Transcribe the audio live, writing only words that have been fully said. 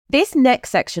This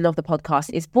next section of the podcast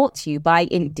is brought to you by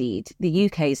Indeed, the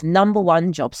UK's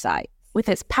 #1 job site. With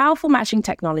its powerful matching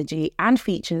technology and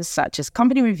features such as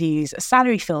company reviews,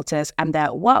 salary filters, and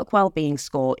their work well-being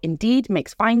score, Indeed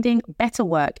makes finding better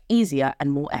work easier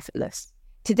and more effortless.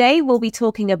 Today, we'll be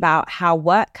talking about how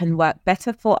work can work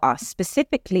better for us,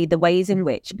 specifically the ways in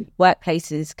which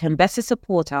workplaces can better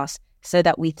support us so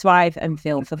that we thrive and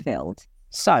feel fulfilled.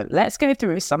 So let's go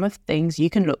through some of the things you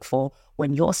can look for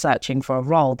when you're searching for a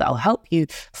role that'll help you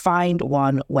find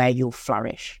one where you'll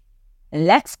flourish.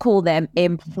 Let's call them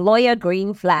employer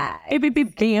green flag.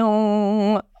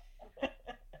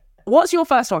 What's your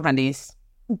first one, Candice?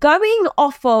 Going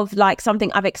off of like something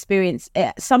I've experienced,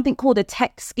 something called a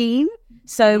tech scheme.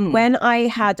 So when I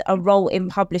had a role in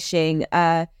publishing,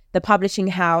 the publishing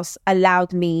house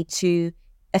allowed me to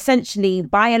essentially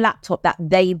buy a laptop that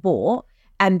they bought,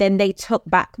 and then they took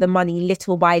back the money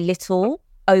little by little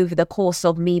over the course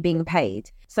of me being paid.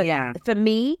 So Yeah. for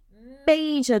me,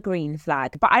 major green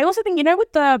flag. But I also think,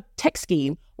 with the tech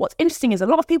scheme, what's interesting is a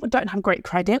lot of people don't have great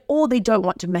credit or they don't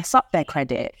want to mess up their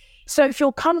credit. So if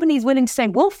your company is willing to say,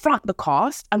 we'll front the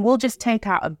cost and we'll just take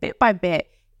out a bit by bit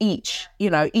each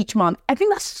month, I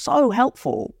think that's so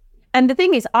helpful. And the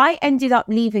thing is, I ended up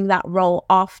leaving that role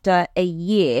after a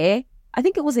year. I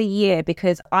think it was a year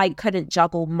because I couldn't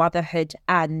juggle motherhood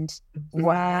and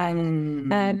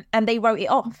and they wrote it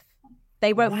off.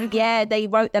 They wrote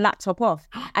the laptop off,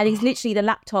 and it's literally the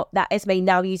laptop that Esme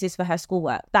now uses for her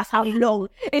schoolwork. That's how long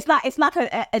it's like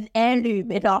an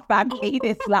heirloom in our family.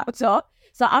 This laptop.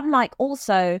 So I'm like,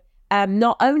 also,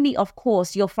 not only of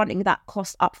course you're fronting that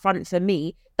cost up front for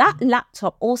me, that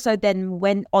laptop also then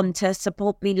went on to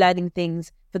support me learning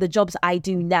things for the jobs I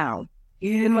do now.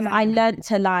 Because I learned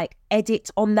to like edit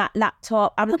on that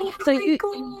laptop. I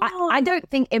don't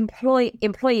think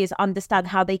employers understand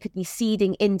how they could be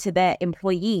seeding into their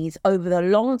employees over the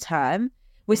long term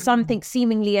with something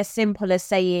seemingly as simple as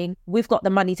saying, we've got the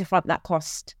money to front that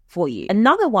cost for you.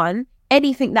 Another one,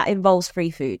 anything that involves free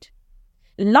food.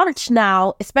 Lunch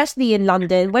now, especially in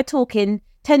London, we're talking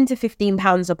 £10 to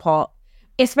 £15 a pot,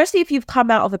 especially if you've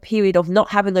come out of a period of not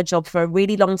having a job for a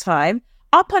really long time.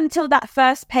 Up until that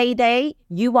first payday,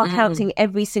 you are counting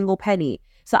every single penny.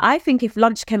 So I think if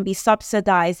lunch can be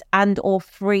subsidized and or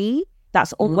free,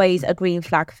 that's always a green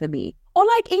flag for me. Or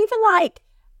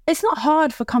it's not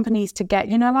hard for companies to get,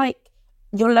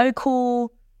 your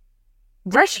local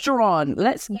restaurant.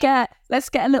 Let's get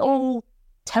a little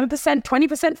 10%,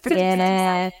 20%, 50%.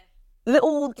 Yeah.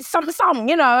 Little some,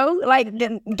 get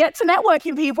to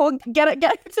networking, people. Get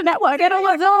to network. Get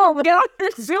on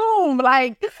Zoom.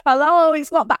 Hello,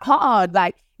 it's not that hard.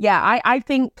 I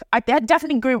think I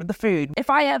definitely agree with the food.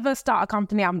 If I ever start a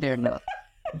company, I'm doing that.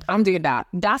 I'm doing that.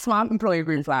 That's my employer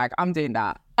green flag. I'm doing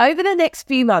that. Over the next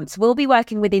few months, we'll be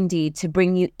working with Indeed to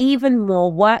bring you even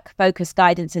more work-focused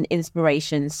guidance and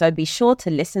inspiration. So be sure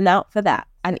to listen out for that.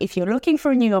 And if you're looking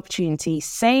for a new opportunity,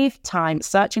 save time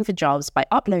searching for jobs by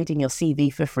uploading your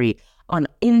CV for free on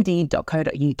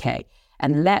indeed.co.uk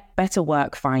and let better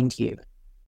work find you.